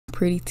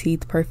pretty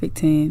teeth, perfect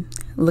 10.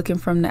 Looking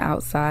from the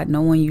outside,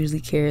 no one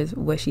usually cares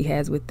what she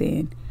has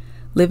within.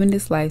 Living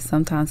this life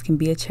sometimes can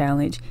be a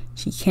challenge.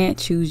 She can't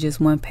choose just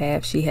one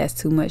path. She has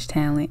too much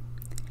talent.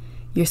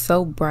 You're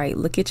so bright.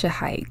 Look at your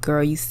height.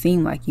 Girl, you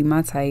seem like you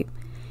my type.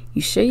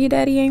 You sure your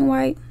daddy ain't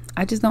white?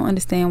 I just don't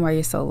understand why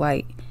you're so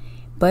light.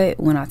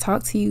 But when I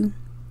talk to you,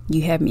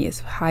 you have me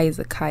as high as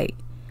a kite.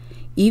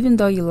 Even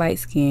though you're light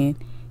skinned,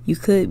 you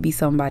could be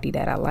somebody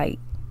that I like.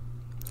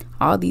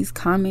 All these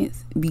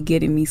comments be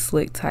getting me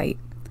slick tight.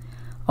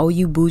 Oh,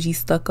 you bougie,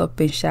 stuck up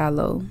and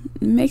shallow.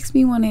 It makes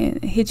me want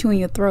to hit you in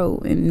your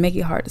throat and make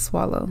it hard to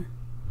swallow.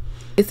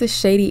 It's a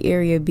shady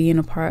area being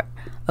a part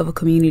of a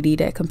community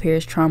that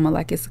compares trauma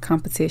like it's a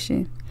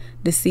competition.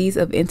 The seeds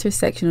of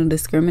intersectional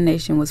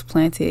discrimination was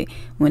planted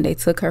when they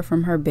took her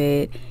from her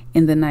bed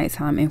in the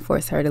nighttime and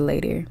forced her to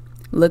lay there.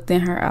 Looked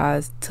in her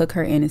eyes, took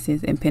her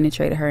innocence, and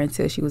penetrated her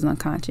until she was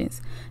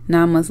unconscious.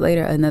 9 months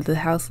later, another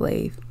house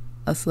slave,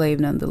 a slave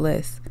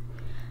nonetheless.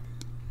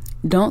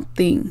 Don't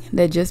think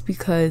that just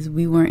because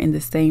we weren't in the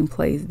same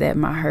place that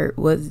my hurt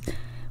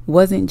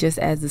wasn't just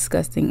as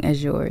disgusting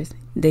as yours.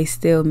 They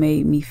still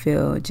made me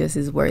feel just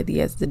as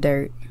worthy as the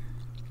dirt.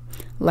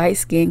 Light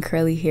skin,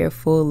 curly hair,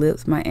 full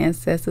lips. My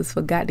ancestors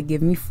forgot to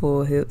give me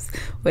full hips,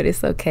 but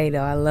it's okay though.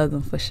 I love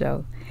them for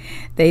sure.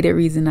 They the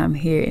reason I'm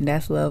here, and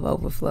that's love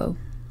overflow.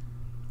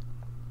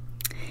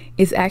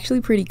 It's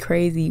actually pretty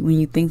crazy when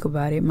you think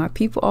about it. My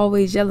people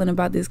always yelling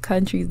about this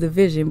country's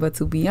division, but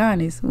to be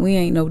honest, we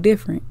ain't no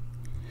different.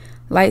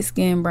 Light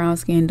skin, brown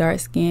skin, dark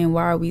skin,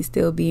 why are we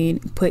still being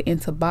put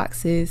into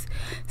boxes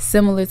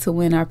similar to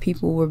when our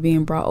people were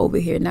being brought over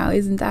here? Now,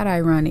 isn't that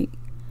ironic?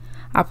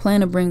 I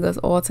plan to bring us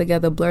all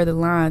together, blur the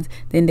lines,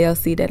 then they'll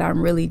see that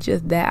I'm really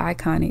just that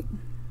iconic.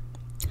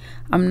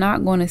 I'm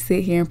not going to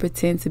sit here and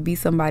pretend to be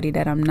somebody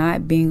that I'm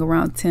not. Being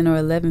around 10 or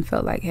 11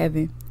 felt like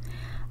heaven.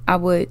 I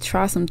would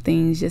try some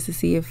things just to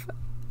see if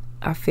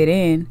I fit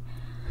in.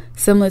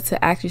 Similar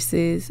to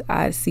actresses,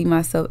 I see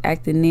myself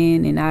acting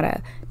in and out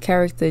of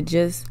character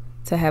just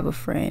to have a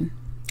friend.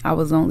 I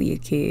was only a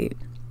kid.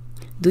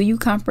 Do you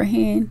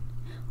comprehend?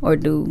 Or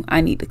do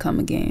I need to come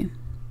again?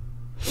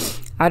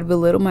 I'd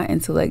belittle my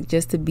intellect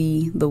just to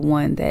be the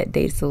one that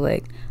they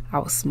select. I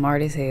was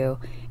smart as hell,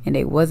 and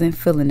they wasn't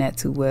feeling that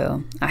too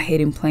well. I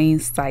hid in plain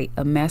sight,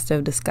 a master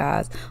of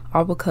disguise,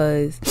 all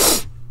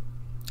because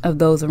of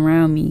those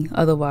around me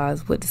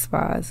otherwise would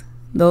despise.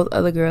 Those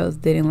other girls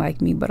didn't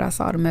like me, but I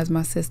saw them as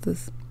my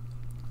sisters.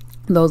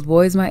 Those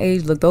boys my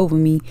age looked over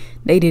me.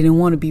 They didn't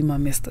want to be my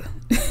mister.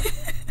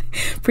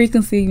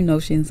 Preconceived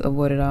notions of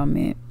what it all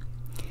meant.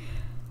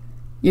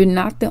 You're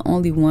not the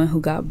only one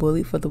who got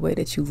bullied for the way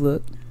that you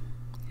look.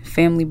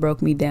 Family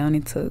broke me down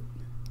and took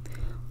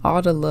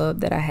all the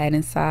love that I had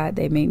inside.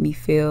 They made me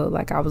feel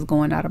like I was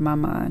going out of my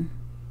mind.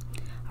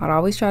 I'd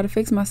always try to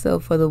fix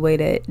myself for the way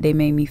that they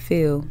made me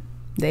feel.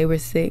 They were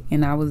sick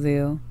and I was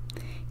ill.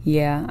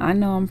 Yeah, I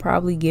know I'm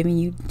probably giving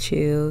you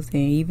chills,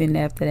 and even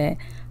after that,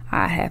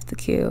 I'd have to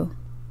kill.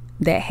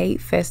 That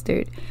hate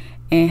festered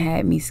and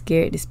had me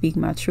scared to speak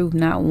my truth,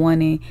 not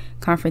wanting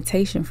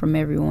confrontation from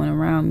everyone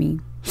around me.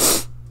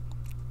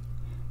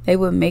 They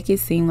would make it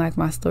seem like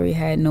my story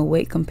had no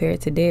weight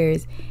compared to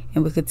theirs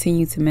and would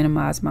continue to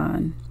minimize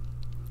mine.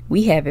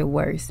 We have it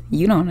worse.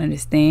 You don't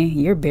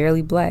understand. You're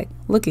barely black.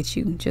 Look at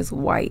you, just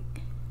white.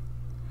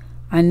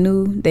 I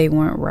knew they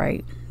weren't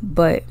right,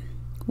 but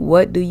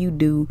what do you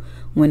do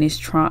when it's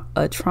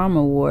a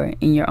trauma war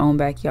in your own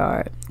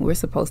backyard? We're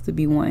supposed to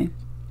be one.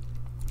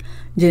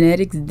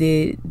 Genetics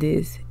did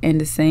this,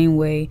 and the same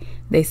way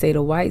they say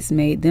the whites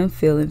made them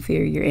feel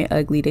inferior and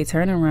ugly, they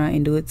turn around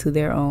and do it to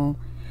their own.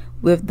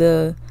 With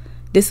the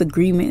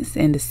disagreements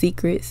and the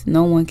secrets,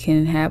 no one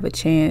can have a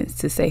chance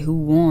to say who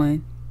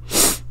won.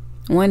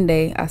 One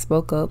day I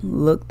spoke up,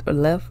 looked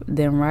left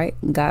then right,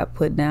 got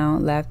put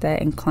down, laughed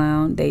at and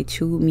clowned. They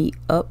chewed me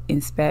up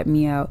and spat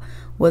me out.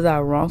 Was I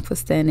wrong for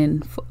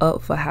standing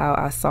up for how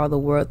I saw the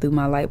world through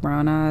my light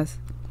brown eyes?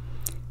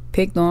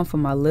 Picked on for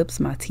my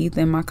lips, my teeth,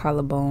 and my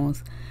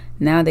collarbones.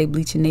 Now they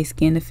bleaching their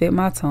skin to fit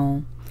my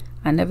tone.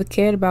 I never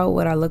cared about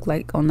what I looked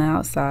like on the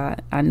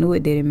outside. I knew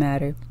it didn't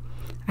matter.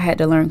 I had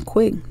to learn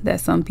quick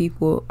that some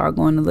people are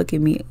going to look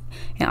at me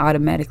and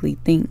automatically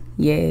think,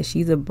 yeah,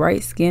 she's a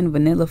bright-skinned,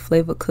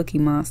 vanilla-flavored cookie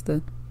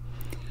monster.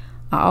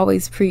 I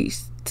always preach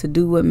to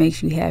do what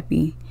makes you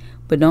happy,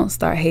 but don't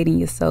start hating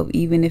yourself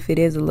even if it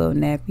is a little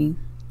nappy.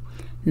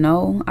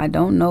 No, I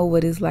don't know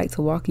what it's like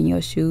to walk in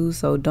your shoes,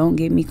 so don't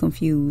get me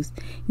confused.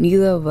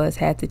 Neither of us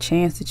had the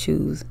chance to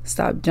choose.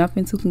 Stop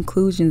jumping to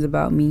conclusions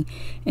about me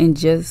and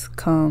just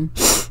come,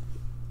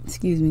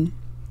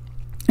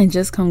 and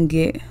just come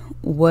get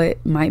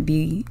what might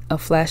be a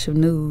flash of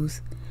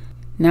news.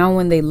 Now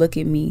when they look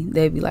at me,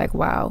 they be like,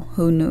 wow,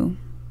 who knew?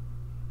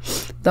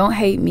 Don't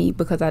hate me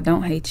because I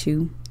don't hate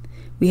you.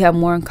 We have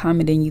more in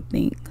common than you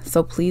think,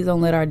 so please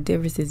don't let our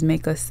differences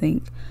make us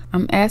sink.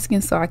 I'm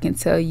asking so I can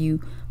tell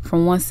you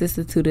from one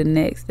sister to the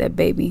next that,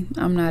 baby,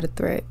 I'm not a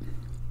threat.